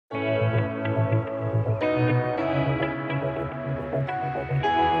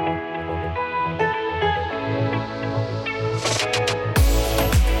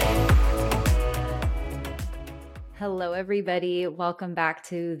everybody. Welcome back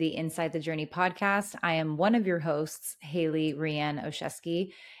to the Inside the Journey podcast. I am one of your hosts, Haley Rianne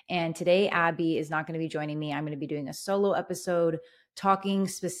Oshesky. And today, Abby is not going to be joining me. I'm going to be doing a solo episode talking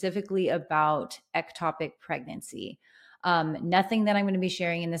specifically about ectopic pregnancy. Nothing that I'm going to be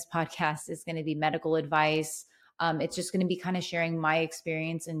sharing in this podcast is going to be medical advice. It's just going to be kind of sharing my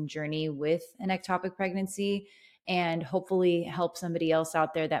experience and journey with an ectopic pregnancy and hopefully help somebody else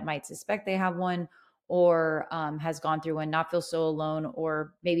out there that might suspect they have one or has gone through one, not feel so alone,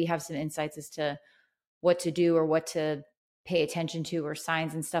 or maybe have some insights as to what to do or what to pay attention to or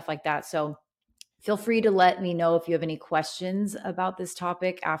signs and stuff like that. So feel free to let me know if you have any questions about this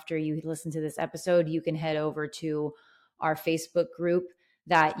topic after you listen to this episode. You can head over to our Facebook group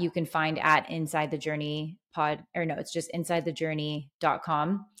that you can find at Inside the Journey it's just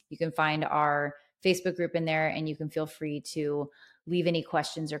insidethejourney.com. You can find our Facebook group in there, and you can feel free to leave any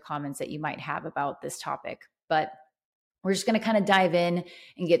questions or comments that you might have about this topic. But we're just going to kind of dive in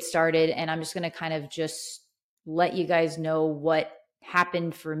and get started. And I'm just going to kind of just let you guys know what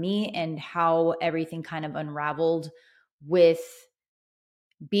happened for me and how everything kind of unraveled with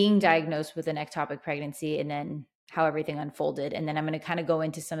being diagnosed with an ectopic pregnancy and then how everything unfolded. And then I'm going to kind of go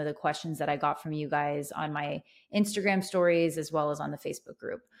into some of the questions that I got from you guys on my Instagram stories as well as on the Facebook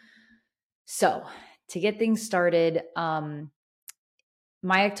group. So to get things started,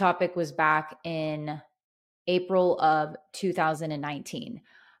 my ectopic was back in April of 2019.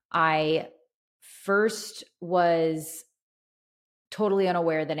 I first was totally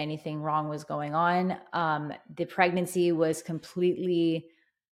unaware that anything wrong was going on. The pregnancy was completely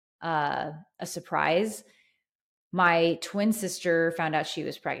a surprise. My twin sister found out she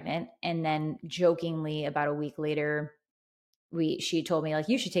was pregnant, and then jokingly about a week later, she told me, like,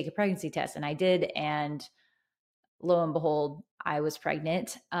 you should take a pregnancy test. And I did. And lo and behold, I was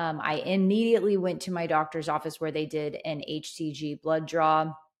pregnant. I immediately went to my doctor's office where they did an HCG blood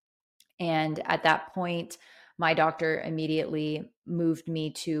draw. And at that point, my doctor immediately moved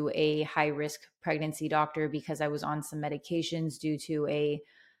me to a high-risk pregnancy doctor because I was on some medications due to a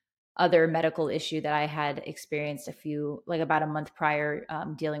other medical issue that I had experienced about a month prior,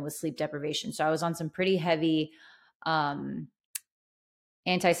 dealing with sleep deprivation. So I was on some pretty heavy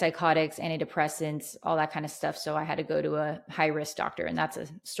antipsychotics, antidepressants, all that kind of stuff. So I had to go to a high-risk doctor, and that's a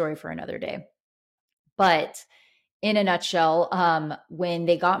story for another day. But in a nutshell, when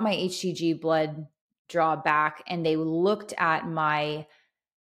they got my HCG blood draw back and they looked at my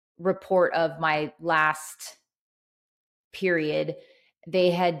report of my last period,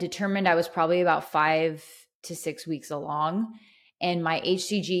 they had determined I was probably about 5 to 6 weeks along. And my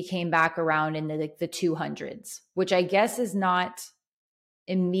HCG came back around in the 200s, which I guess is not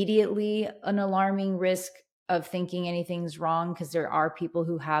immediately an alarming risk of thinking anything's wrong, because there are people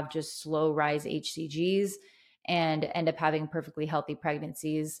who have just slow rise HCGs and end up having perfectly healthy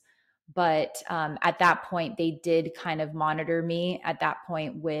pregnancies. But at that point, they did kind of monitor me at that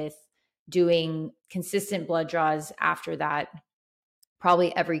point with doing consistent blood draws after that,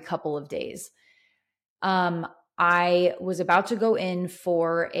 probably every couple of days. I was about to go in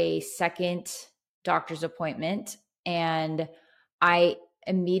for a second doctor's appointment, and I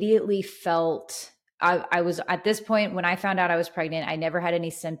immediately felt I was at this point when I found out I was pregnant. I never had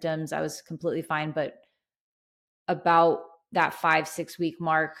any symptoms. I was completely fine. But about that 5-6 week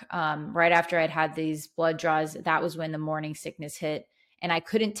mark, right after I'd had these blood draws, that was when the morning sickness hit. And I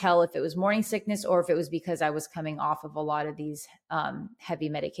couldn't tell if it was morning sickness or if it was because I was coming off of a lot of these heavy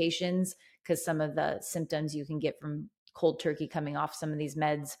medications, because some of the symptoms you can get from cold turkey coming off some of these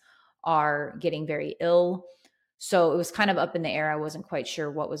meds are getting very ill. So it was kind of up in the air. I wasn't quite sure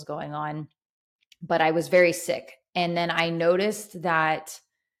what was going on, but I was very sick. And then I noticed that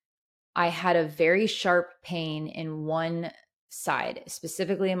I had a very sharp pain in one side,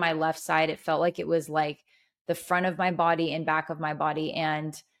 specifically in my left side. It felt like it was like the front of my body and back of my body.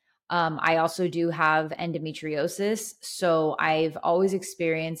 And I also do have endometriosis. So I've always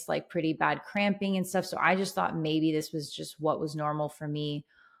experienced like pretty bad cramping and stuff. So I just thought maybe this was just what was normal for me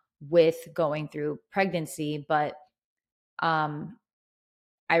with going through pregnancy. But I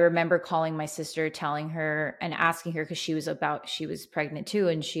remember calling my sister, telling her and asking her, because she was pregnant too,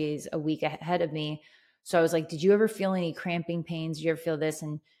 and she's a week ahead of me. So I was like, did you ever feel any cramping pains? Did you ever feel this?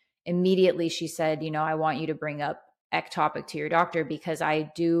 And immediately she said, I want you to bring up ectopic to your doctor, because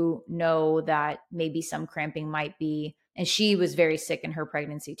I do know that maybe some cramping might be, and she was very sick in her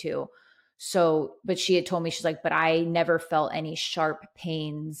pregnancy too. So, but she had told me, she's like, but I never felt any sharp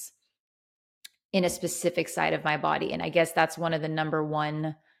pains in a specific side of my body. And I guess that's one of the number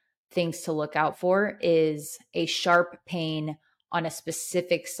one things to look out for, is a sharp pain on a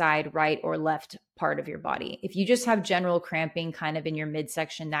specific side, right or left part of your body. If you just have general cramping kind of in your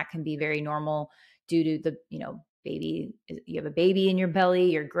midsection, that can be very normal due to the, baby, you have a baby in your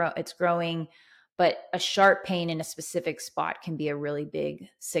belly, it's growing, but a sharp pain in a specific spot can be a really big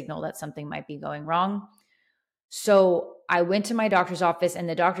signal that something might be going wrong. So I went to my doctor's office, and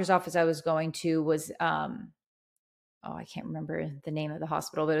the doctor's office I was going to was, I can't remember the name of the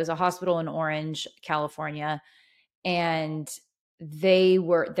hospital, but it was a hospital in Orange, California. And their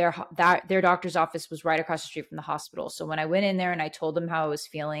doctor's office was right across the street from the hospital. So when I went in there and I told them how I was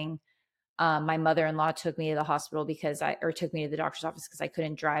feeling, my mother-in-law took me to the hospital took me to the doctor's office because I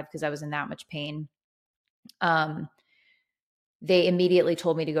couldn't drive because I was in that much pain. They immediately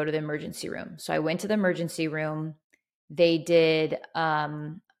told me to go to the emergency room. So I went to the emergency room. They did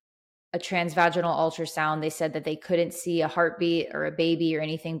a transvaginal ultrasound. They said that they couldn't see a heartbeat or a baby or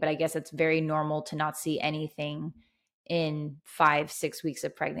anything, but I guess it's very normal to not see anything in 5-6 weeks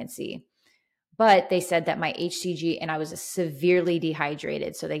of pregnancy. But they said that my HCG, and I was severely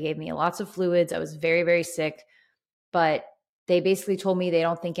dehydrated. So they gave me lots of fluids. I was very, very sick, but they basically told me they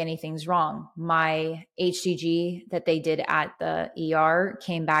don't think anything's wrong. My HCG that they did at the ER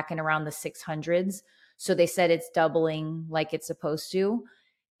came back in around the 600s. So they said it's doubling like it's supposed to,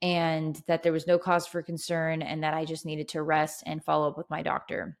 and that there was no cause for concern, and that I just needed to rest and follow up with my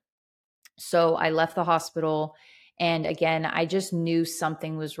doctor. So I left the hospital, and again, I just knew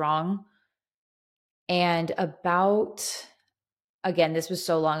something was wrong. And again, this was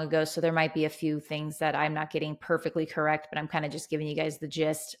so long ago, so there might be a few things that I'm not getting perfectly correct, but I'm kind of just giving you guys the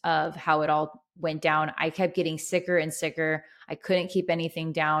gist of how it all went down. I kept getting sicker and sicker. I couldn't keep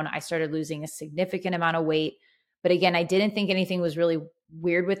anything down. I started losing a significant amount of weight. But again, I didn't think anything was really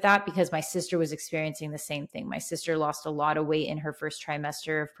weird with that because my sister was experiencing the same thing. My sister lost a lot of weight in her first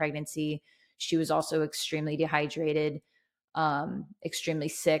trimester of pregnancy. She was also extremely dehydrated, extremely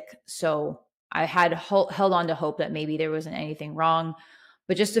sick. So I had held on to hope that maybe there wasn't anything wrong.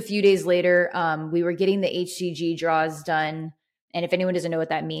 But just a few days later, we were getting the HCG draws done. And if anyone doesn't know what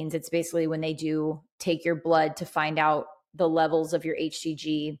that means, it's basically when they do take your blood to find out the levels of your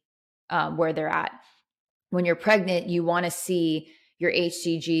HCG, where they're at. When you're pregnant, you want to see your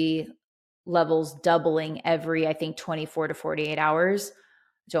HCG levels doubling every, I think, 24 to 48 hours.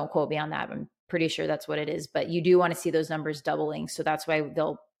 Don't quote me on that. I'm pretty sure that's what it is. But you do want to see those numbers doubling. So that's why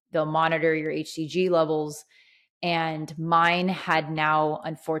they'll monitor your HCG levels. And mine had now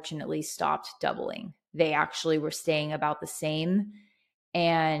unfortunately stopped doubling. They actually were staying about the same.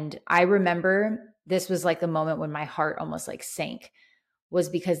 And I remember this was like the moment when my heart almost like sank, was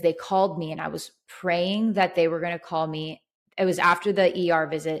because they called me and I was praying that they were going to call me. It was after the ER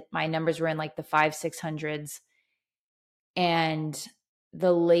visit. My numbers were in like the 500-600s. And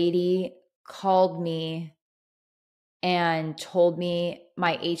the lady called me and told me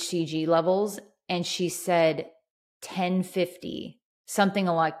my HCG levels. And she said 1050, something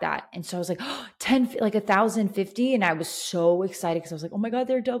like that. And so I was like, oh, 1050. And I was so excited because I was like, oh my God,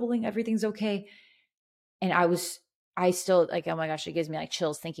 they're doubling. Everything's okay. And I still like, oh my gosh, it gives me like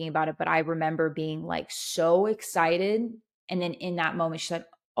chills thinking about it. But I remember being like so excited. And then in that moment, she said,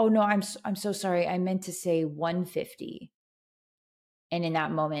 oh no, I'm so sorry. I meant to say 150. And in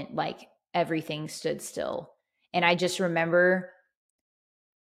that moment, like everything stood still. And I just remember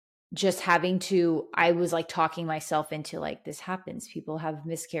just I was like talking myself into like, this happens. People have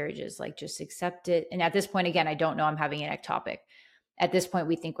miscarriages, like just accept it. And at this point, again, I don't know I'm having an ectopic. At this point,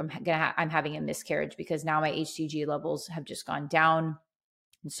 we think I'm having a miscarriage because now my HCG levels have just gone down.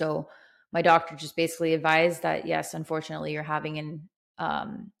 And so my doctor just basically advised that, yes, unfortunately, you're having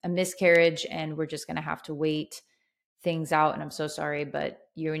a miscarriage and we're just going to have to wait things out. And I'm so sorry, but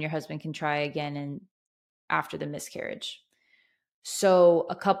you and your husband can try again and after the miscarriage. So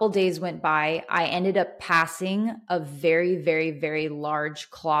a couple days went by. I ended up passing a very, very, very large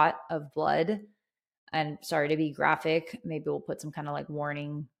clot of blood. And sorry to be graphic, maybe we'll put some kind of like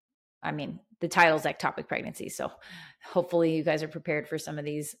warning. I mean, the title's Ectopic Pregnancy, so hopefully you guys are prepared for some of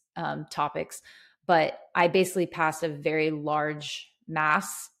these topics. But I basically passed a very large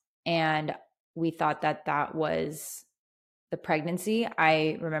mass, and we thought that was the pregnancy.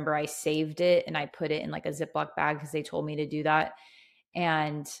 I remember I saved it and I put it in like a Ziploc bag because they told me to do that.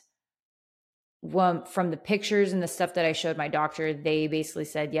 And from the pictures and the stuff that I showed my doctor, they basically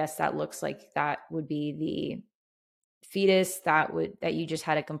said, yes, that looks like that would be the fetus, that you just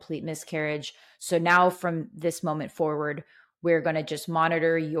had a complete miscarriage. So now from this moment forward, we're going to just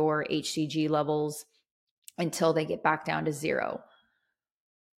monitor your HCG levels until they get back down to 0.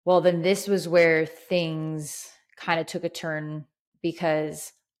 Well, then this was where things kind of took a turn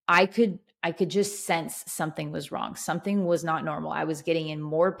because I could just sense something was wrong. Something was not normal. I was getting in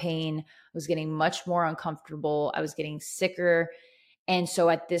more pain. I was getting much more uncomfortable. I was getting sicker. And so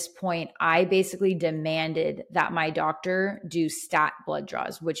at this point, I basically demanded that my doctor do stat blood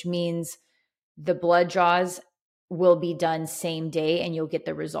draws, which means the blood draws will be done same day and you'll get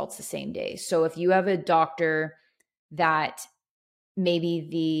the results the same day. So if you have a doctor that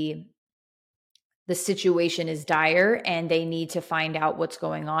maybe the situation is dire and they need to find out what's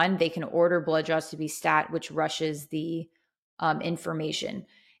going on, they can order blood draws to be stat, which rushes the information.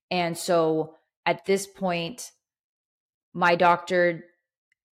 And so at this point, my doctor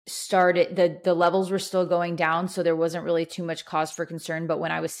started, the levels were still going down, so there wasn't really too much cause for concern. But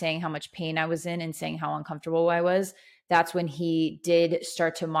when I was saying how much pain I was in and saying how uncomfortable I was, that's when he did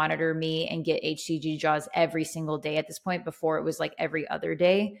start to monitor me and get HCG draws every single day at this point. Before it was like every other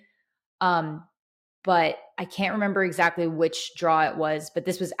day. But I can't remember exactly which draw it was, but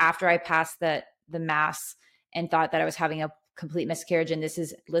this was after I passed the mass and thought that I was having a complete miscarriage. And this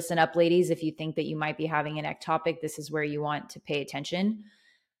is, listen up, ladies, if you think that you might be having an ectopic, this is where you want to pay attention.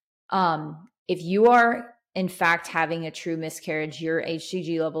 If you are in fact having a true miscarriage, your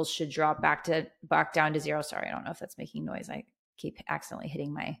HCG levels should drop back down to 0. Sorry, I don't know if that's making noise. I keep accidentally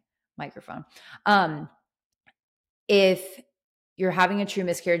hitting my microphone. If you're having a true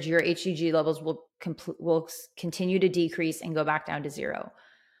miscarriage, your HCG levels will continue to decrease and go back down to 0.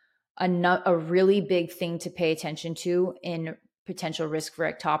 A really big thing to pay attention to in potential risk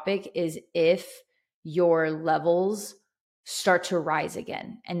for ectopic is if your levels start to rise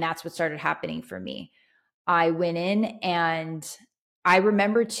again. And that's what started happening for me. I went in and I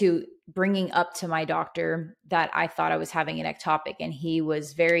remember bringing up to my doctor that I thought I was having an ectopic. And he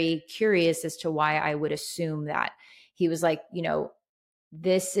was very curious as to why I would assume that. He was like,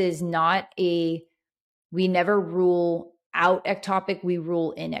 this is not we never rule out ectopic, we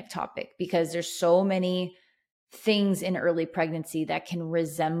rule in ectopic, because there's so many things in early pregnancy that can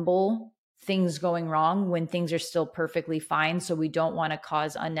resemble things going wrong when things are still perfectly fine. So we don't want to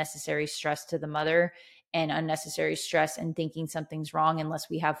cause unnecessary stress to the mother and unnecessary stress and thinking something's wrong unless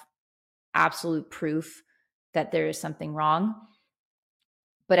we have absolute proof that there is something wrong.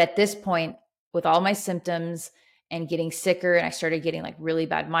 But at this point, with all my symptoms and getting sicker, and I started getting like really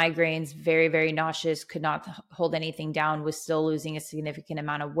bad migraines, very, very nauseous, could not hold anything down, was still losing a significant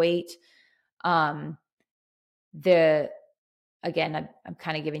amount of weight. Again, I'm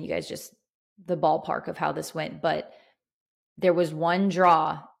kind of giving you guys just the ballpark of how this went, but there was one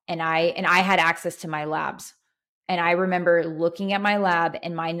draw and I had access to my labs. And I remember looking at my lab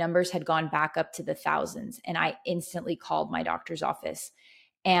and my numbers had gone back up to the thousands. And I instantly called my doctor's office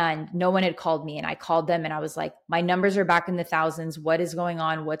and no one had called me. And I called them and I was like, my numbers are back in the thousands. What is going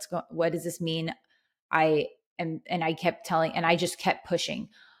on? What does this mean? I just kept pushing.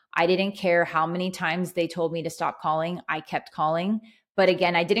 I didn't care how many times they told me to stop calling. I kept calling. But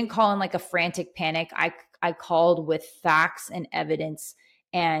again, I didn't call in like a frantic panic. I called with facts and evidence.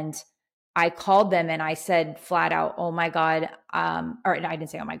 And I called them and I said flat out, oh my God. Or no, I didn't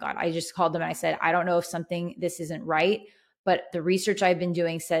say, oh my God. I just called them and I said, I don't know if this isn't right, but the research I've been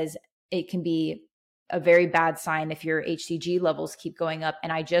doing says it can be a very bad sign if your HCG levels keep going up.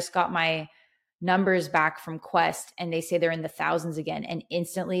 And I just got my numbers back from Quest and they say they're in the thousands again. And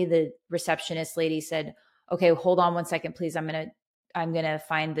instantly the receptionist lady said, okay, hold on one second, please. I'm going to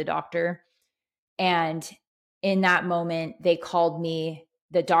find the doctor. And in that moment, they called me.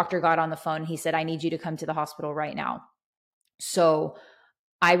 The doctor got on the phone. He said, I need you to come to the hospital right now. So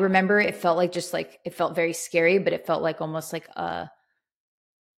I remember it felt very scary, but it felt like almost like a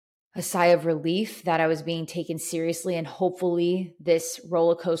sigh of relief that I was being taken seriously. And hopefully this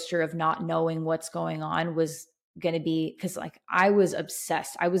roller coaster of not knowing what's going on was going to be, because like I was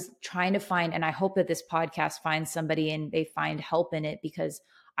obsessed. I was trying to find, and I hope that this podcast finds somebody and they find help in it, because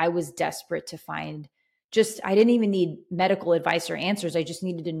I was desperate to find I didn't even need medical advice or answers. I just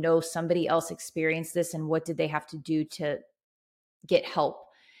needed to know somebody else experienced this and what did they have to do to get help.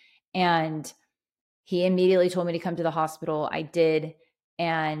 And he immediately told me to come to the hospital. I did.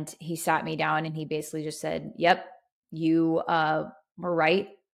 And he sat me down and he basically just said, yep, you were right.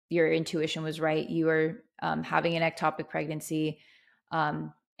 Your intuition was right. You are having an ectopic pregnancy.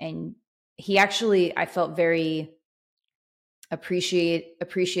 And he actually, I felt very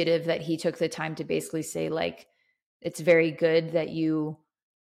appreciative that he took the time to basically say, like, it's very good that you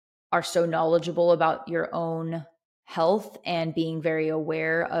are so knowledgeable about your own health and being very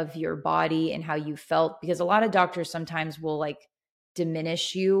aware of your body and how you felt, because a lot of doctors sometimes will like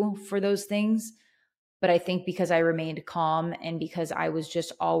diminish you for those things. But I think because I remained calm and because I was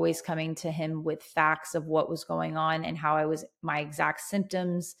just always coming to him with facts of what was going on and how my exact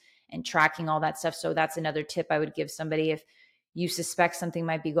symptoms and tracking all that stuff. So that's another tip I would give somebody. If you suspect something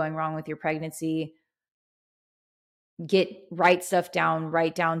might be going wrong with your pregnancy, write stuff down,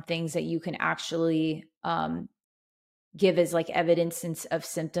 write down things that you can actually give as like evidence of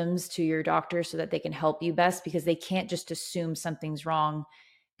symptoms to your doctor so that they can help you best, because they can't just assume something's wrong,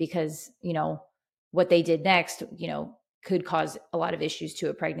 because, what they did next, could cause a lot of issues to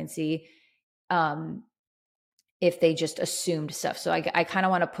a pregnancy. If they just assumed stuff. So I kind of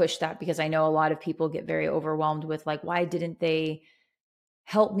want to push that, because I know a lot of people get very overwhelmed with like, why didn't they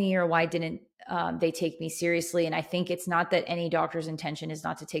help me, or why didn't they take me seriously? And I think it's not that any doctor's intention is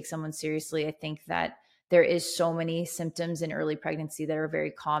not to take someone seriously. I think that there is so many symptoms in early pregnancy that are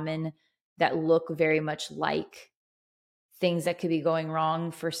very common, that look very much like things that could be going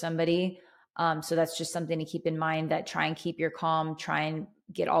wrong for somebody. So that's just something to keep in mind, that try and keep your calm, try and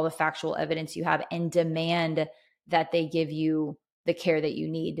get all the factual evidence you have, and demand that they give you the care that you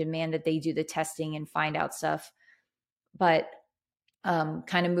need, demand that they do the testing and find out stuff. But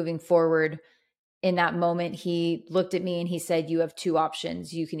kind of moving forward, in that moment, he looked at me and he said, you have two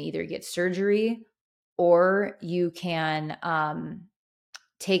options. You can either get surgery, or you can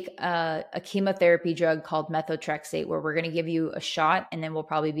take a chemotherapy drug called methotrexate, where we're going to give you a shot, and then we'll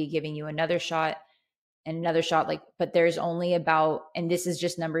probably be giving you another shot and another shot. But there's only about, and this is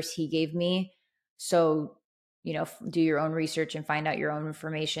just numbers he gave me, so, do your own research and find out your own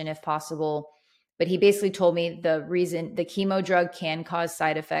information if possible. But he basically told me the reason the chemo drug can cause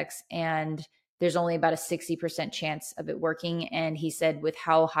side effects, and there's only about a 60% chance of it working. And he said, with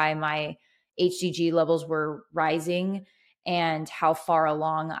how high my HCG levels were rising and how far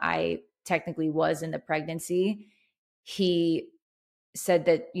along I technically was in the pregnancy, he said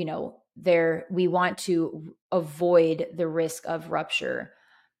that, we want to avoid the risk of rupture.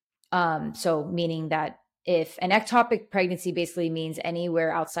 So meaning that if an ectopic pregnancy basically means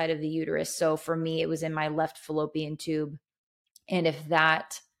anywhere outside of the uterus. So for me, it was in my left fallopian tube. And if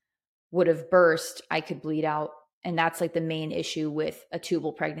that would have burst, I could bleed out. And that's like the main issue with a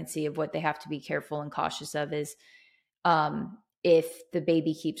tubal pregnancy, of what they have to be careful and cautious of is if the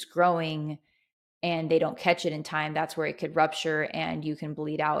baby keeps growing and they don't catch it in time, that's where it could rupture and you can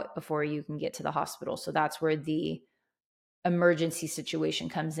bleed out before you can get to the hospital. So that's where the emergency situation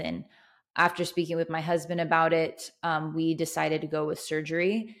comes in. After speaking with my husband about it, we decided to go with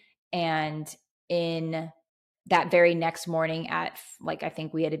surgery. And in that very next morning at I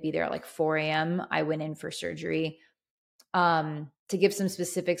think we had to be there at like 4 a.m., I went in for surgery. To give some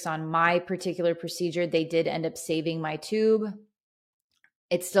specifics on my particular procedure, they did end up saving my tube.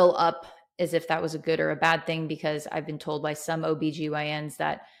 It's still up as if that was a good or a bad thing, because I've been told by some OBGYNs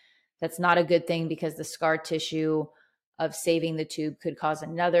that that's not a good thing, because the scar tissue of saving the tube could cause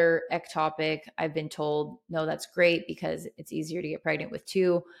another ectopic. I've been told, no, that's great, because it's easier to get pregnant with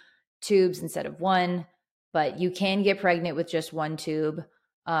 2 tubes instead of 1, but you can get pregnant with just 1 tube.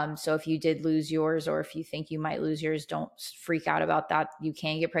 So if you did lose yours, or if you think you might lose yours, don't freak out about that. You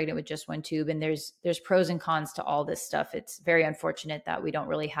can get pregnant with just 1 tube. And there's pros and cons to all this stuff. It's very unfortunate that we don't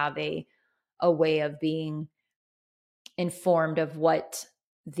really have a way of being informed of what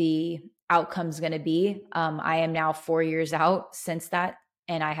the outcome's going to be. I am now 4 years out since that,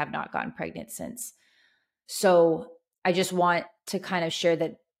 and I have not gotten pregnant since. So I just want to kind of share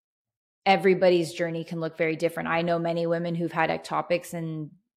that everybody's journey can look very different. I know many women who've had ectopics,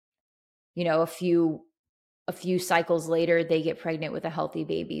 and, a few cycles later, they get pregnant with a healthy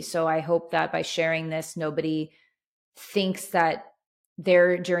baby. So I hope that by sharing this, nobody thinks that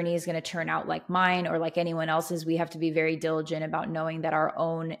their journey is going to turn out like mine or like anyone else's. We have to be very diligent about knowing that our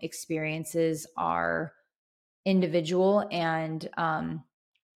own experiences are individual. And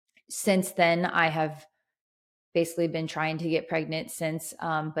since then, I have basically been trying to get pregnant since,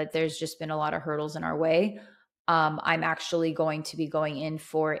 but there's just been a lot of hurdles in our way. I'm actually going to be going in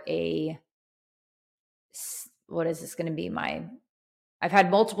for what is this going to be? I've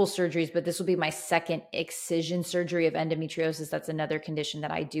had multiple surgeries, but this will be my second excision surgery of endometriosis. That's another condition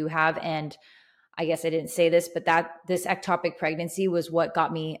that I do have. And I guess I didn't say this, but this ectopic pregnancy was what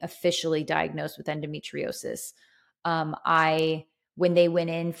got me officially diagnosed with endometriosis. When they went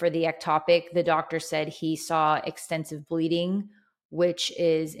in for the ectopic, the doctor said he saw extensive bleeding, which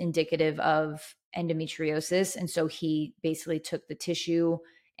is indicative of endometriosis. And so he basically took the tissue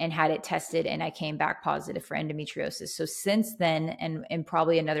and had it tested, and I came back positive for endometriosis. So since then, and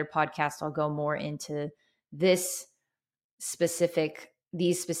probably another podcast, I'll go more into these specifics,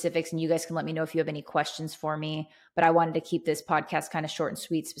 and you guys can let me know if you have any questions for me. But I wanted to keep this podcast kind of short and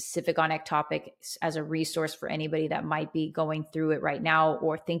sweet, specific on ectopic, as a resource for anybody that might be going through it right now,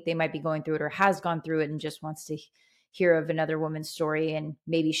 or think they might be going through it, or has gone through it and just wants to hear of another woman's story and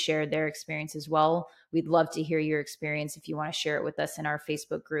maybe share their experience as well. We'd love to hear your experience if you want to share it with us in our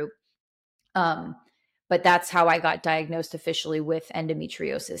Facebook group. But that's how I got diagnosed officially with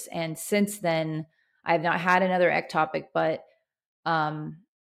endometriosis. And since then, I have not had another ectopic, but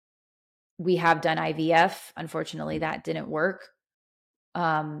we have done IVF. Unfortunately, that didn't work.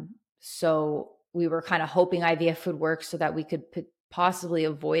 So we were kind of hoping IVF would work so that we could possibly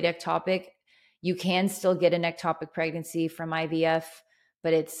avoid ectopic. You can still get an ectopic pregnancy from IVF,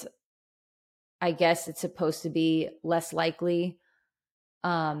 but I guess it's supposed to be less likely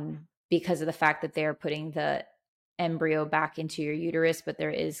because of the fact that they're putting the embryo back into your uterus, but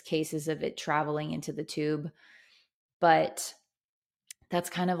there is cases of it traveling into the tube. But that's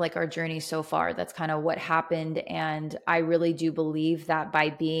kind of like our journey so far. That's kind of what happened. And I really do believe that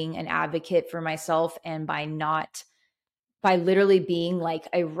by being an advocate for myself and by literally being like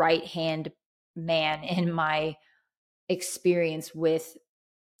a right hand man in my experience with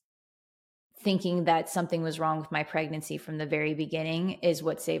thinking that something was wrong with my pregnancy from the very beginning is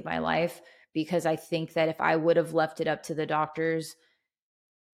what saved my life. Because I think that if I would have left it up to the doctors,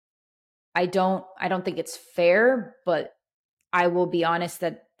 I don't think it's fair, but I will be honest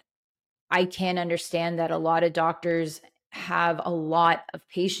that I can understand that a lot of doctors have a lot of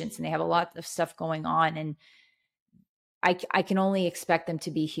patients and they have a lot of stuff going on. And I can only expect them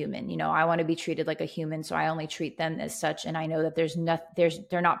to be human. You know, I want to be treated like a human. So I only treat them as such. And I know that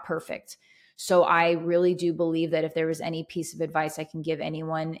they're not perfect. So I really do believe that if there was any piece of advice I can give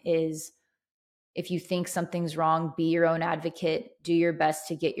anyone is if you think something's wrong, be your own advocate, do your best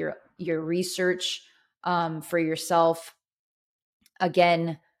to get your research for yourself.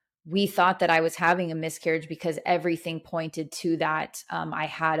 Again, we thought that I was having a miscarriage because everything pointed to that. I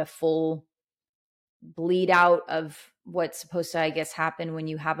had a full bleed out of what's supposed to, I guess, happen when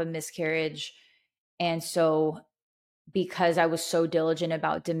you have a miscarriage. And so because I was so diligent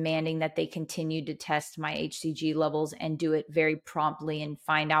about demanding that they continue to test my HCG levels and do it very promptly and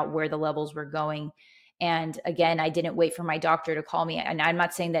find out where the levels were going. And again, I didn't wait for my doctor to call me. And I'm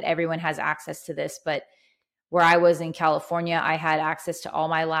not saying that everyone has access to this, but where I was in California, I had access to all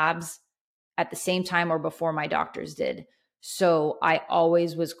my labs at the same time or before my doctors did. So I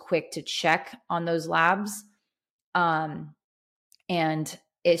always was quick to check on those labs. So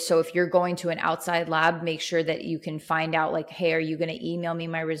if you're going to an outside lab, make sure that you can find out like, hey, are you going to email me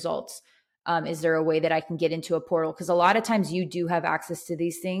my results? Is there a way that I can get into a portal? Because a lot of times you do have access to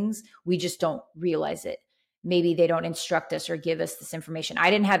these things. We just don't realize it. Maybe they don't instruct us or give us this information. I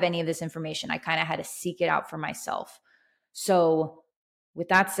didn't have any of this information. I kind of had to seek it out for myself. So with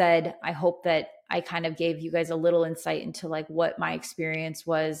that said, I hope that I kind of gave you guys a little insight into like what my experience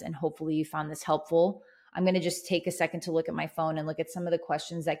was, and hopefully you found this helpful. I'm going to just take a second to look at my phone and look at some of the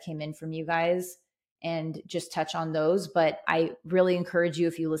questions that came in from you guys and just touch on those. But I really encourage you,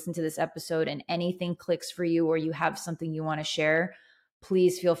 if you listen to this episode and anything clicks for you or you have something you want to share,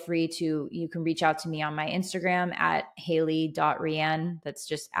 please feel free you can reach out to me on my Instagram at haley.rian. That's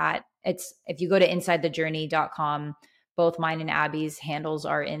just if you go to insidethejourney.com, both mine and Abby's handles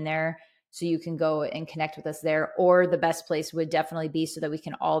are in there. So you can go and connect with us there. Or the best place would definitely be so that we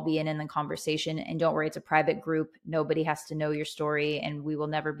can all be in the conversation. And don't worry, it's a private group. Nobody has to know your story. And we will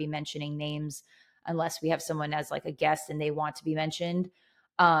never be mentioning names unless we have someone as like a guest and they want to be mentioned.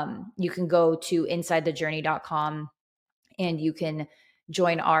 You can go to insidethejourney.com and you can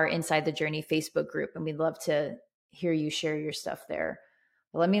join our Inside the Journey Facebook group. And we'd love to hear you share your stuff there.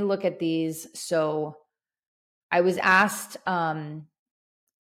 But let me look at these. So I was asked,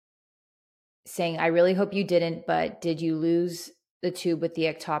 saying, I really hope you didn't, but did you lose the tube with the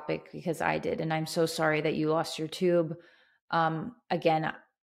ectopic? Because I did. And I'm so sorry that you lost your tube. Again,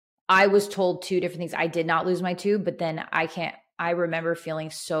 I was told two different things. I did not lose my tube, but then I remember feeling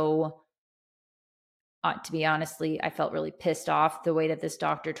so, to be honestly, I felt really pissed off the way that this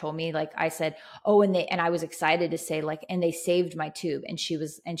doctor told me. Like I said, oh, and I was excited to say like, and they saved my tube. And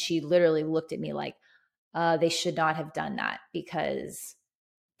she literally looked at me like, they should not have done that because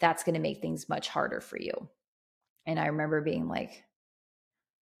that's going to make things much harder for you. And I remember being like,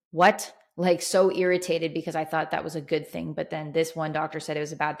 what? Like so irritated because I thought that was a good thing. But then this one doctor said it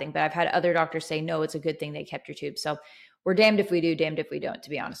was a bad thing. But I've had other doctors say, no, it's a good thing they kept your tube. So we're damned if we do, damned if we don't,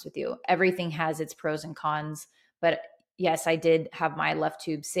 to be honest with you. Everything has its pros and cons. But yes, I did have my left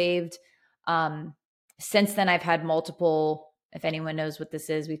tube saved. Since then, I've had multiple, if anyone knows what this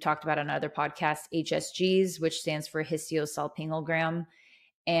is, we've talked about on other podcasts, HSGs, which stands for histiosalpingogram.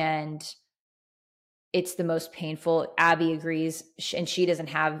 And it's the most painful. Abby agrees, and she doesn't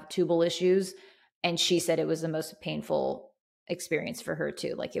have tubal issues. And she said it was the most painful experience for her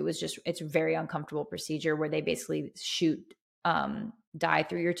too. Like it's a very uncomfortable procedure where they basically shoot dye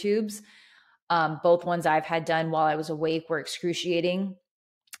through your tubes. Both ones I've had done while I was awake were excruciating.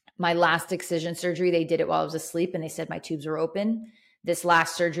 My last excision surgery, they did it while I was asleep and they said my tubes were open. This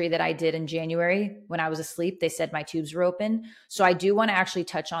last surgery that I did in January when I was asleep, they said my tubes were open. So I do want to actually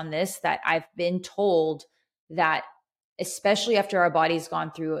touch on this, that I've been told that especially after our body's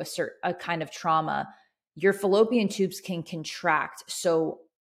gone through a kind of trauma, your fallopian tubes can contract. So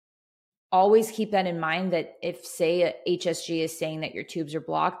always keep that in mind, that if, say, a HSG is saying that your tubes are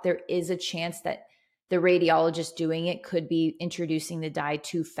blocked, there is a chance that the radiologist doing it could be introducing the dye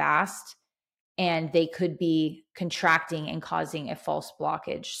too fast and they could be contracting and causing a false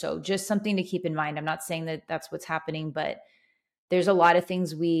blockage. So just something to keep in mind. I'm not saying that that's what's happening, but there's a lot of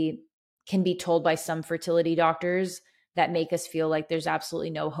things we can be told by some fertility doctors that make us feel like there's absolutely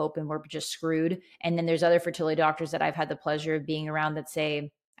no hope and we're just screwed. And then there's other fertility doctors that I've had the pleasure of being around that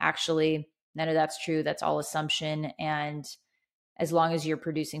say, actually, none of that's true. That's all assumption. And as long as you're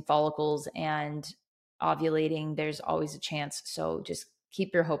producing follicles and ovulating, there's always a chance. So just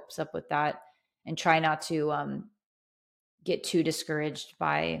keep your hopes up with that and try not to get too discouraged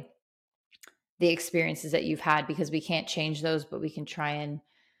by the experiences that you've had, because we can't change those, but we can try and,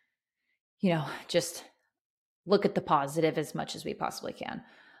 just look at the positive as much as we possibly can.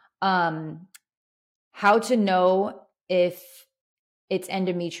 How to know if it's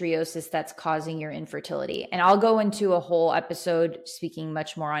endometriosis that's causing your infertility. And I'll go into a whole episode speaking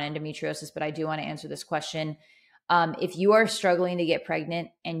much more on endometriosis, but I do want to answer this question. If you are struggling to get pregnant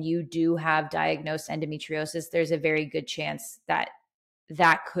and you do have diagnosed endometriosis, there's a very good chance that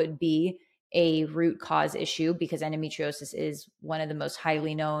that could be a root cause issue, because endometriosis is one of the most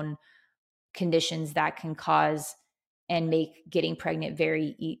highly known conditions that can cause and make getting pregnant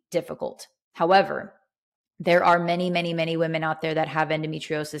very difficult. However, there are many, many, many women out there that have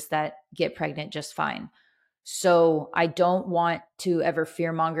endometriosis that get pregnant just fine. So I don't want to ever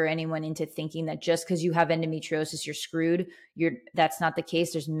fearmonger anyone into thinking that just because you have endometriosis, you're screwed. That's not the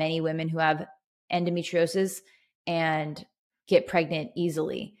case. There's many women who have endometriosis and get pregnant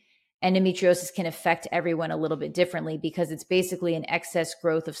easily. Endometriosis can affect everyone a little bit differently because it's basically an excess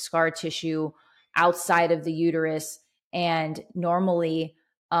growth of scar tissue outside of the uterus. And normally,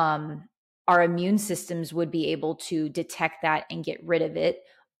 our immune systems would be able to detect that and get rid of it.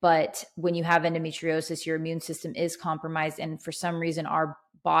 But when you have endometriosis, your immune system is compromised. And for some reason, our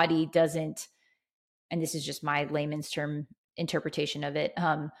body doesn't, and this is just my layman's term interpretation of it.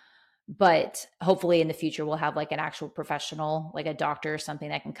 But hopefully in the future, we'll have like an actual professional, like a doctor or something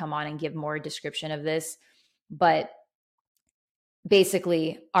that can come on and give more description of this. But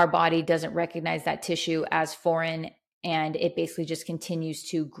basically, our body doesn't recognize that tissue as foreign, and it basically just continues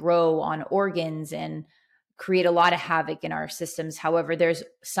to grow on organs and create a lot of havoc in our systems. However, there's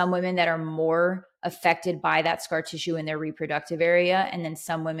some women that are more affected by that scar tissue in their reproductive area, and then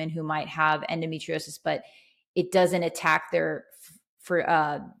some women who might have endometriosis, but it doesn't attack their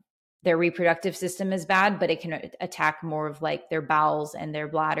reproductive system as bad, but it can attack more of like their bowels and their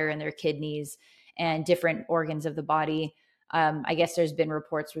bladder and their kidneys and different organs of the body. I guess there's been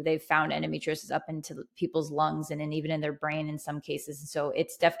reports where they've found endometriosis up into people's lungs and even in their brain in some cases. And so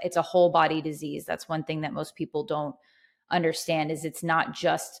it's a whole body disease. That's one thing that most people don't understand, is it's not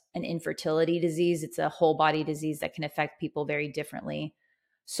just an infertility disease. It's a whole body disease that can affect people very differently.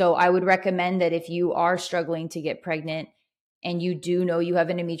 So I would recommend that if you are struggling to get pregnant and you do know you have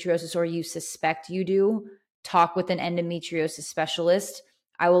endometriosis or you suspect you do, talk with an endometriosis specialist.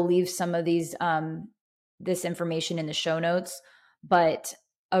 I will leave some of this information in the show notes, but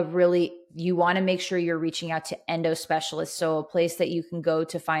you want to make sure you're reaching out to endo specialists. So a place that you can go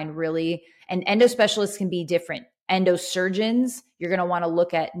to find and endo specialists can be different. Endosurgeons, you're going to want to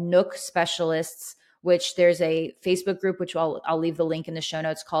look at Nook specialists, which there's a Facebook group, which I'll leave the link in the show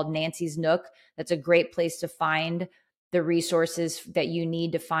notes, called Nancy's Nook. That's a great place to find the resources that you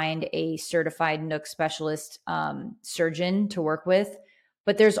need to find a certified Nook specialist surgeon to work with.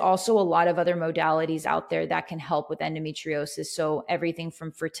 But there's also a lot of other modalities out there that can help with endometriosis. So everything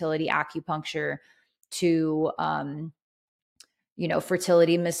from fertility acupuncture to,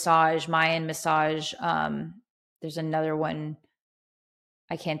 fertility massage, Mayan massage. There's another one.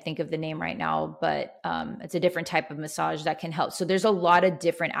 I can't think of the name right now, but it's a different type of massage that can help. So there's a lot of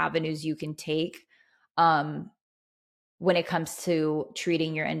different avenues you can take when it comes to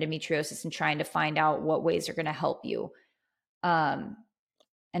treating your endometriosis and trying to find out what ways are going to help you.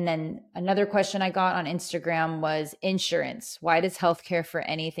 And then another question I got on Instagram was insurance. Why does healthcare for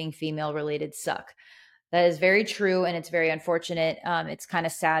anything female related suck? That is very true. And it's very unfortunate. It's kind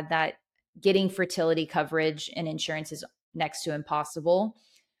of sad that getting fertility coverage and insurance is next to impossible.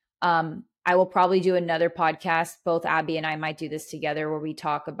 I will probably do another podcast. Both Abby and I might do this together where we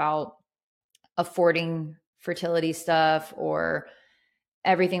talk about affording fertility stuff or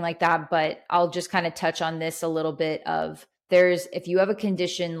everything like that. But I'll just kind of touch on this a little bit of if you have a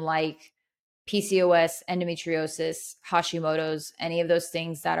condition like PCOS, endometriosis, Hashimoto's, any of those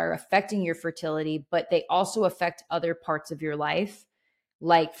things that are affecting your fertility, but they also affect other parts of your life.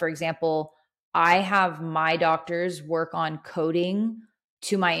 Like, for example, I have my doctors work on coding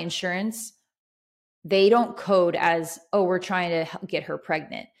to my insurance. They don't code as, oh, we're trying to get her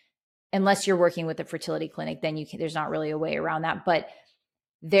pregnant. Unless you're working with a fertility clinic, then there's not really a way around that. But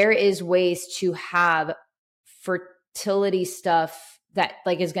there is ways to have fertility stuff that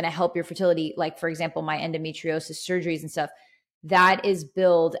like is going to help your fertility. Like, for example, my endometriosis surgeries and stuff, that is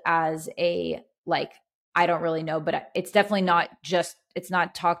billed as a, like, I don't really know, but it's definitely not just, it's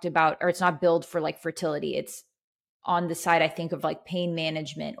not talked about, or it's not billed for like fertility. It's on the side, I think, of like pain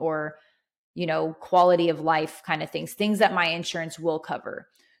management or, quality of life kind of things that my insurance will cover.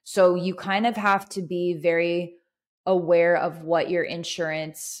 So you kind of have to be very aware of what your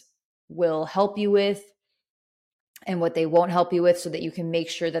insurance will help you with and what they won't help you with, so that you can make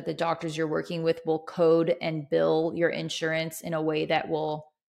sure that the doctors you're working with will code and bill your insurance in a way that will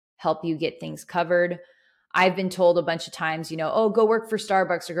help you get things covered. I've been told a bunch of times, oh, go work for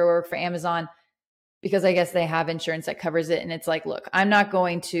Starbucks or go work for Amazon, because I guess they have insurance that covers it. And it's like, look, I'm not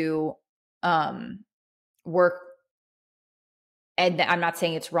going to work. And I'm not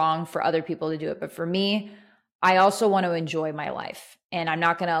saying it's wrong for other people to do it, but for me, I also want to enjoy my life. And I'm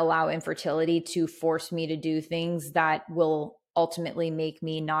not going to allow infertility to force me to do things that will ultimately make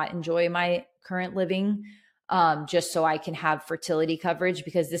me not enjoy my current living, just so I can have fertility coverage,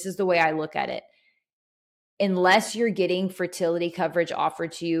 because this is the way I look at it. Unless you're getting fertility coverage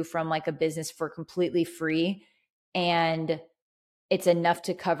offered to you from like a business for completely free and it's enough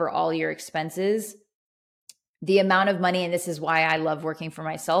to cover all your expenses, the amount of money, and this is why I love working for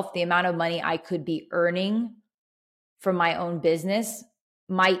myself, the amount of money I could be earning from my own business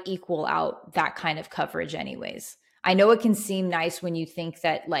might equal out that kind of coverage anyways. I know it can seem nice when you think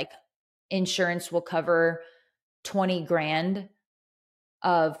that like insurance will cover 20 grand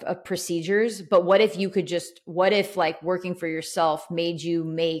of procedures, but what if like working for yourself made you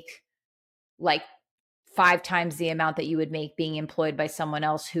make like 5 times the amount that you would make being employed by someone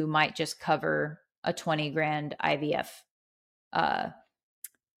else who might just cover a 20 grand IVF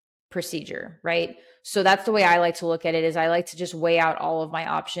procedure, right? So that's the way I like to look at it, is I like to just weigh out all of my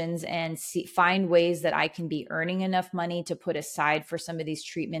options and find ways that I can be earning enough money to put aside for some of these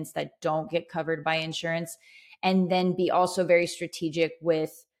treatments that don't get covered by insurance, and then be also very strategic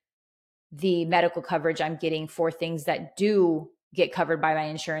with the medical coverage I'm getting for things that do get covered by my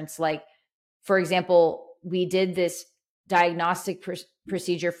insurance. Like, for example, we did this diagnostic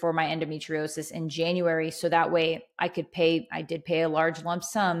procedure for my endometriosis in January. So that way I did pay a large lump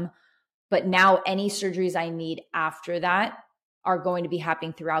sum, but now any surgeries I need after that are going to be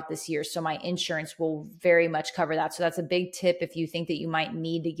happening throughout this year. So my insurance will very much cover that. So that's a big tip. If you think that you might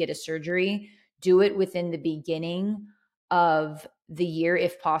need to get a surgery, do it within the beginning of the year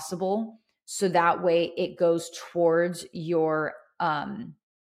if possible. So that way it goes towards your,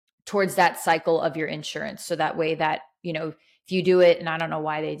 towards that cycle of your insurance. So that way that, if you do it, and I don't know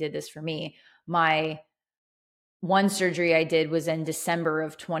why they did this for me, my one surgery I did was in December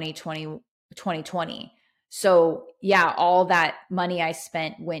of 2020. So yeah, all that money I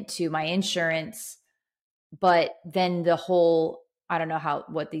spent went to my insurance, but then the whole, I don't know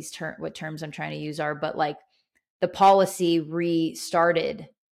what terms I'm trying to use are, but like the policy restarted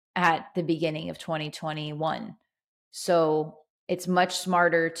at the beginning of 2021. So it's much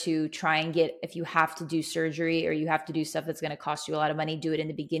smarter to try and if you have to do surgery or you have to do stuff that's going to cost you a lot of money, do it in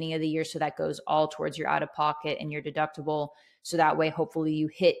the beginning of the year. So that goes all towards your out of pocket and your deductible. So that way, hopefully you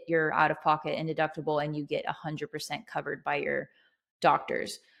hit your out of pocket and deductible and you get 100% covered by your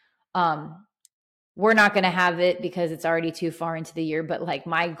doctors. We're not going to have it because it's already too far into the year. But like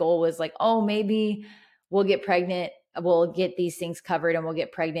my goal was like, oh, maybe we'll get pregnant. We'll get these things covered and we'll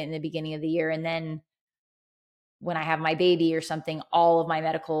get pregnant in the beginning of the year. And then when I have my baby or something, all of my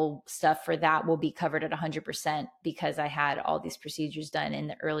medical stuff for that will be covered at 100% because I had all these procedures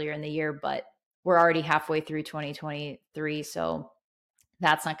done earlier in the year, but we're already halfway through 2023. So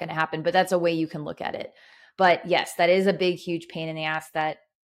that's not going to happen, but that's a way you can look at it. But yes, that is a big, huge pain in the ass that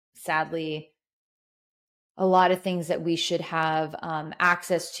sadly a lot of things that we should have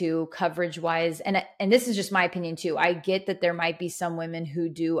access to coverage wise. And this is just my opinion too. I get that there might be some women who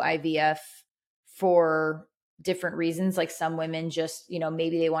do IVF for different reasons. Like some women just,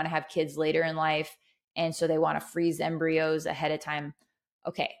 maybe they want to have kids later in life And so they want to freeze embryos ahead of time.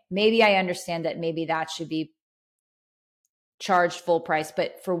 Okay, maybe I understand that maybe that should be charged full price.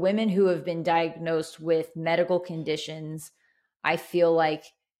 But for women who have been diagnosed with medical conditions, I feel like,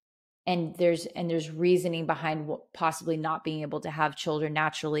 and there's reasoning behind possibly not being able to have children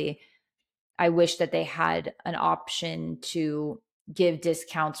naturally. I wish that they had an option to give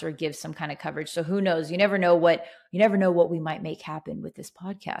discounts or give some kind of coverage. So who knows? You never know what we might make happen with this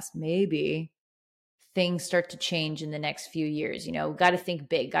podcast. Maybe things start to change in the next few years. Got to think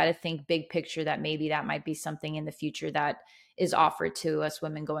big, got to think big picture, that maybe that might be something in the future that is offered to us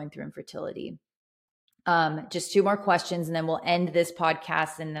women going through infertility. Just two more questions and then we'll end this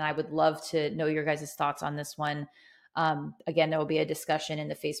podcast. And then I would love to know your guys' thoughts on this one. Again, there will be a discussion in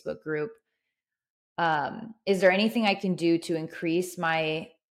the Facebook group. Is there anything I can do to increase my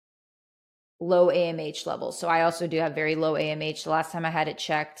low AMH levels? So I also do have very low AMH. The last time I had it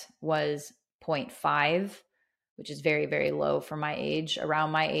checked was 0.5, which is very, very low for my age. Around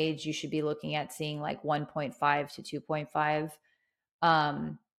my age, you should be looking at seeing like 1.5 to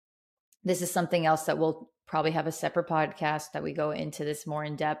 2.5. This is something else that we'll probably have a separate podcast that we go into this more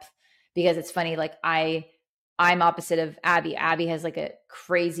in depth, because it's funny. Like I'm opposite of Abby. Abby has like a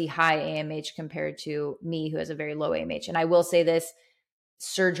crazy high AMH compared to me, who has a very low AMH. And I will say this,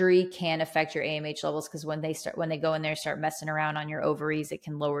 surgery can affect your AMH levels, because when they go in there, start messing around on your ovaries, it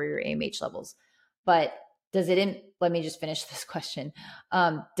can lower your AMH levels. But let me just finish this question.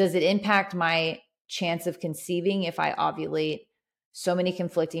 Does it impact my chance of conceiving if I ovulate? So many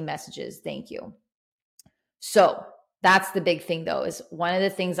conflicting messages. Thank you. So that's the big thing though, is one of the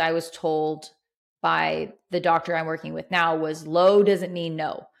things I was told by the doctor I'm working with now was low doesn't mean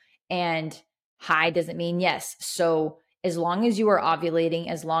no, and high doesn't mean yes. So as long as you are ovulating,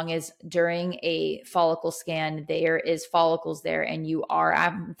 as long as during a follicle scan, there is follicles there and you are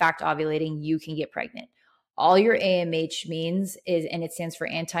in fact ovulating, you can get pregnant. All your AMH means is, and it stands for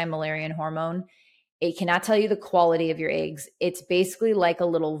anti-Müllerian hormone. It cannot tell you the quality of your eggs. It's basically like a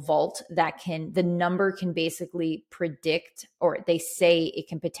little vault that the number can basically predict, or they say it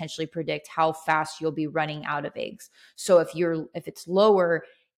can potentially predict how fast you'll be running out of eggs. So if it's lower,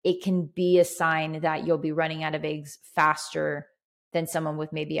 it can be a sign that you'll be running out of eggs faster than someone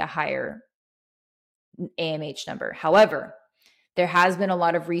with maybe a higher AMH number. However, there has been a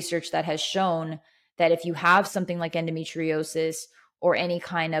lot of research that has shown that if you have something like endometriosis or any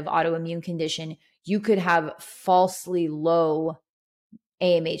kind of autoimmune condition, you could have falsely low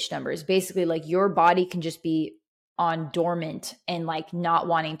AMH numbers. Basically, like your body can just be on dormant and like not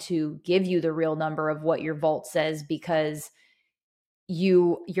wanting to give you the real number of what your vault says, because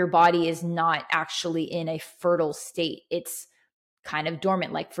your body is not actually in a fertile state. It's kind of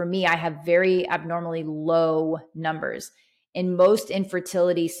dormant. Like for me, I have very abnormally low numbers. In most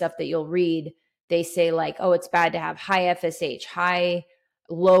infertility stuff that you'll read, they say like, oh, it's bad to have high FSH, high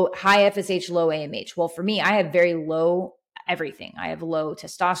FSH, low AMH. Well, for me, I have very low everything. I have low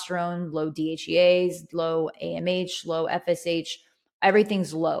testosterone, low DHEAs, low AMH, low FSH.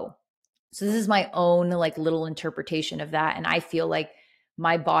 Everything's low. So this is my own like little interpretation of that. And I feel like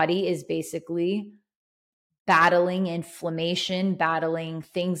my body is basically battling inflammation, battling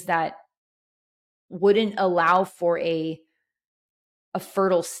things that wouldn't allow for a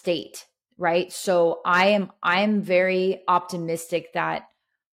fertile state, right? So I'm very optimistic that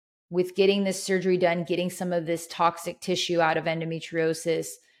with getting this surgery done, getting some of this toxic tissue out of endometriosis,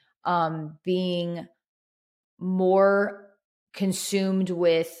 being more consumed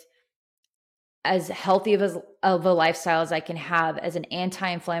with as healthy of a lifestyle as I can have, as an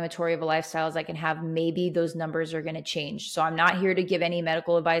anti-inflammatory of a lifestyle as I can have, maybe those numbers are going to change. So I'm not here to give any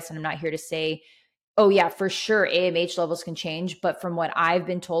medical advice, and I'm not here to say, oh yeah, for sure AMH levels can change. But from what I've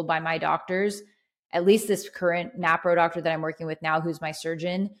been told by my doctors, at least this current NAPRO doctor that I'm working with now, who's my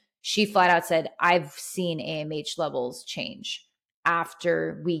surgeon, she flat out said, I've seen AMH levels change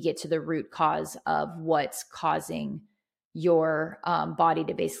after we get to the root cause of what's causing your body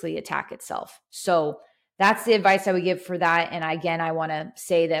to basically attack itself. So that's the advice I would give for that. And again, I want to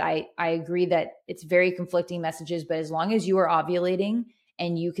say that I agree that it's very conflicting messages, but as long as you are ovulating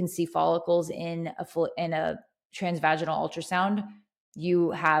and you can see follicles in a transvaginal ultrasound,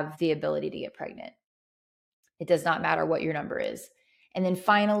 you have the ability to get pregnant. It does not matter what your number is. And then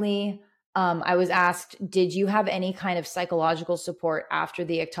finally, I was asked, did you have any kind of psychological support after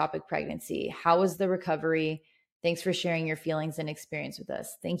the ectopic pregnancy? How was the recovery? Thanks for sharing your feelings and experience with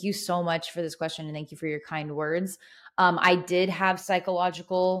us. Thank you so much for this question, and thank you for your kind words. I did have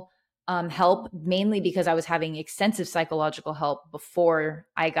psychological help, mainly because I was having extensive psychological help before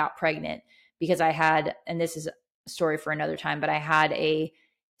I got pregnant, because I had, and this is a story for another time, but I had a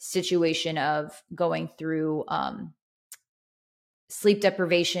situation of going through sleep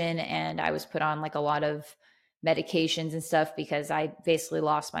deprivation, and I was put on like a lot of medications and stuff because I basically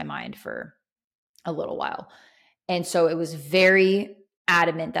lost my mind for a little while. And so it was very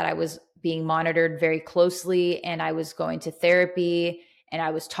adamant that I was being monitored very closely, and I was going to therapy, and I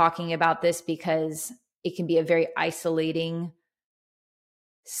was talking about this because it can be a very isolating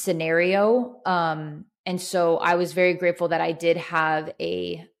scenario. And so I was very grateful that I did have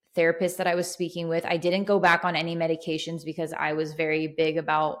a therapist that I was speaking with. I didn't go back on any medications because I was very big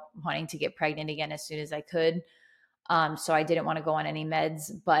about wanting to get pregnant again as soon as I could. So I didn't want to go on any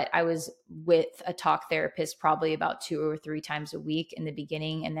meds, but I was with a talk therapist probably about 2 or 3 times a week in the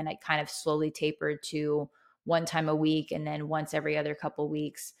beginning. And then I kind of slowly tapered to 1 time a week and then once every other couple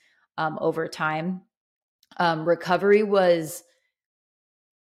weeks over time. Recovery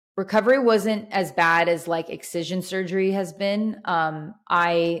wasn't as bad as like excision surgery has been.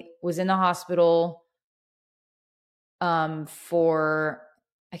 I was in the hospital for,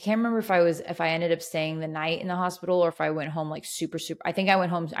 I can't remember if I ended up staying the night in the hospital or if I went home like super. I think I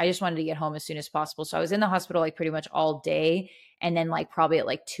went home. I just wanted to get home as soon as possible. So I was in the hospital like pretty much all day. And then like probably at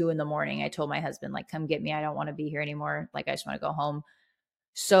like 2 a.m, I told my husband, like, come get me. I don't want to be here anymore. Like, I just want to go home.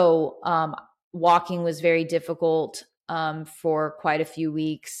 So walking was very difficult for quite a few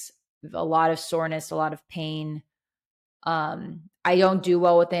weeks, a lot of soreness, a lot of pain. I don't do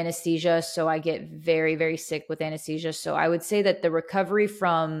well with anesthesia, so I get very, very sick with anesthesia. So I would say that the recovery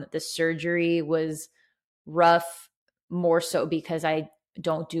from the surgery was rough, more so because I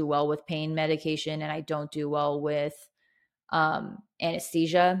don't do well with pain medication and I don't do well with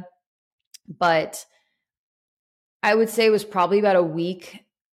anesthesia. But I would say it was probably about a week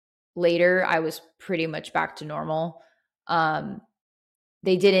later, I was pretty much back to normal.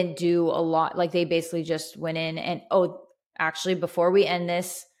 They didn't do a lot. Like, they basically just went in and, actually, before we end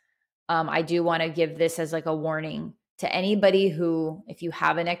this, I do want to give this as like a warning to anybody who, if you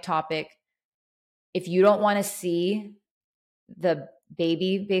have an ectopic, if you don't want to see the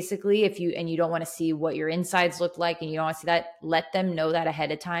baby, basically, and you don't want to see what your insides look like and you don't want to see that, let them know that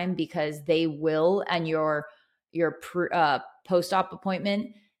ahead of time, because they will, and your post-op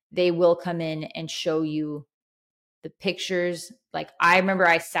appointment, they will come in and show you the pictures. Like, I remember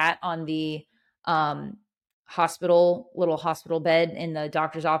I sat on the little hospital bed in the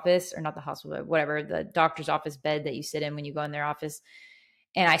doctor's office, or not the hospital bed, whatever, the doctor's office bed that you sit in when you go in their office.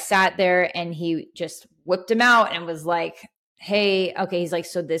 And I sat there and he just whipped him out and was like, hey, okay. He's like,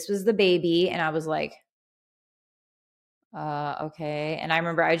 so this was the baby. And I was like, okay. And I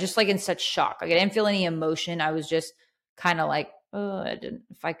remember I was just like in such shock. Like, I didn't feel any emotion. I was just kind of like,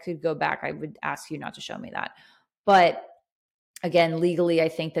 if I could go back, I would ask you not to show me that. But again, legally, I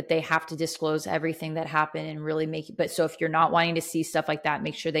think that they have to disclose everything that happened and really make it. But so if you're not wanting to see stuff like that,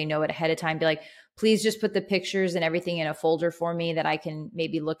 make sure they know it ahead of time. Be like, please just put the pictures and everything in a folder for me that I can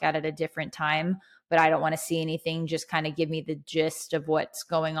maybe look at a different time. But I don't want to see anything. Just kind of give me the gist of what's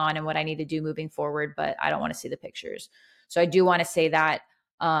going on and what I need to do moving forward. But I don't want to see the pictures. So I do want to say that.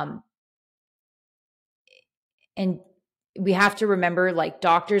 And we have to remember, like,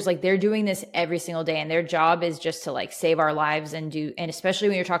 doctors, like, they're doing this every single day, and their job is just to like save our lives and especially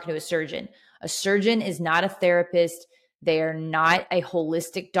when you're talking to a surgeon. A surgeon is not a therapist. They are not a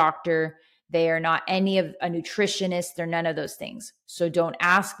holistic doctor. They are not a nutritionist. They're none of those things. So don't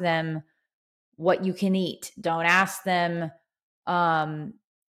ask them what you can eat. Don't ask them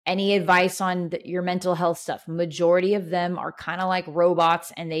any advice on your mental health stuff. Majority of them are kind of like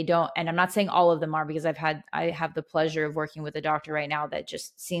robots, and I'm not saying all of them are, because I have the pleasure of working with a doctor right now that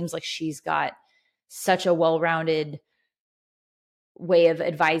just seems like she's got such a well-rounded way of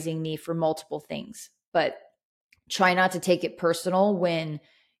advising me for multiple things. But try not to take it personal when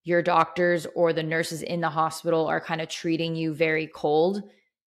your doctors or the nurses in the hospital are kind of treating you very cold.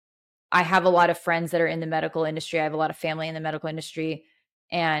 I have a lot of friends that are in the medical industry. I have a lot of family in the medical industry.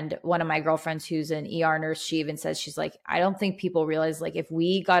 And one of my girlfriends who's an ER nurse, she even says, she's like, I don't think people realize, like, if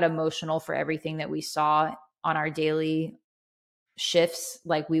we got emotional for everything that we saw on our daily shifts,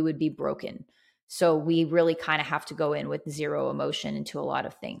 like, we would be broken. So we really kind of have to go in with zero emotion into a lot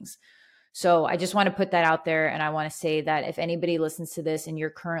of things. So I just want to put that out there. And I want to say that if anybody listens to this and you're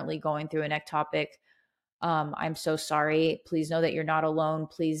currently going through an ectopic, I'm so sorry. Please know that you're not alone.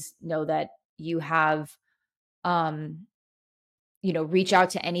 Please know that you have, reach out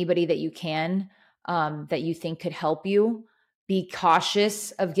to anybody that you can, that you think could help you. Be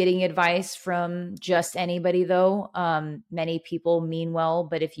cautious of getting advice from just anybody, though. Many people mean well,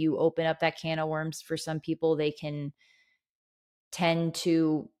 but if you open up that can of worms for some people, they can tend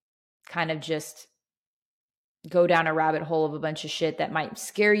to kind of just go down a rabbit hole of a bunch of shit that might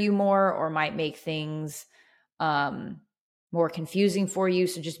scare you more or might make things more confusing for you.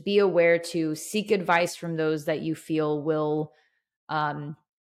 So just be aware to seek advice from those that you feel will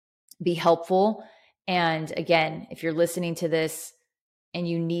be helpful. And again, if you're listening to this and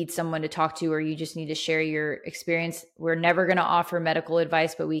you need someone to talk to, or you just need to share your experience, we're never going to offer medical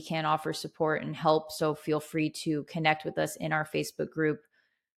advice, but we can offer support and help. So feel free to connect with us in our Facebook group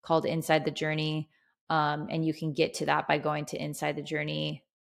called Inside the Journey. And you can get to that by going to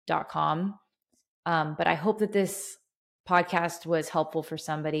insidethejourney.com. But I hope that this podcast was helpful for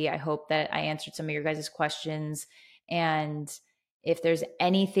somebody. I hope that I answered some of your guys' questions. And if there's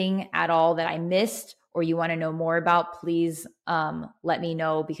anything at all that I missed or you want to know more about, please let me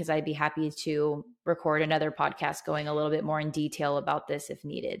know, because I'd be happy to record another podcast going a little bit more in detail about this if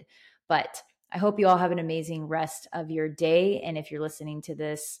needed. But I hope you all have an amazing rest of your day. And if you're listening to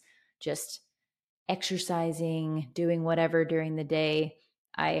this, just exercising, doing whatever during the day,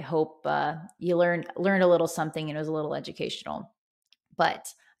 I hope you learned a little something and it was a little educational. But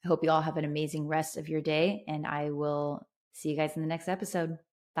I hope you all have an amazing rest of your day, and I will see you guys in the next episode.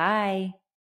 Bye.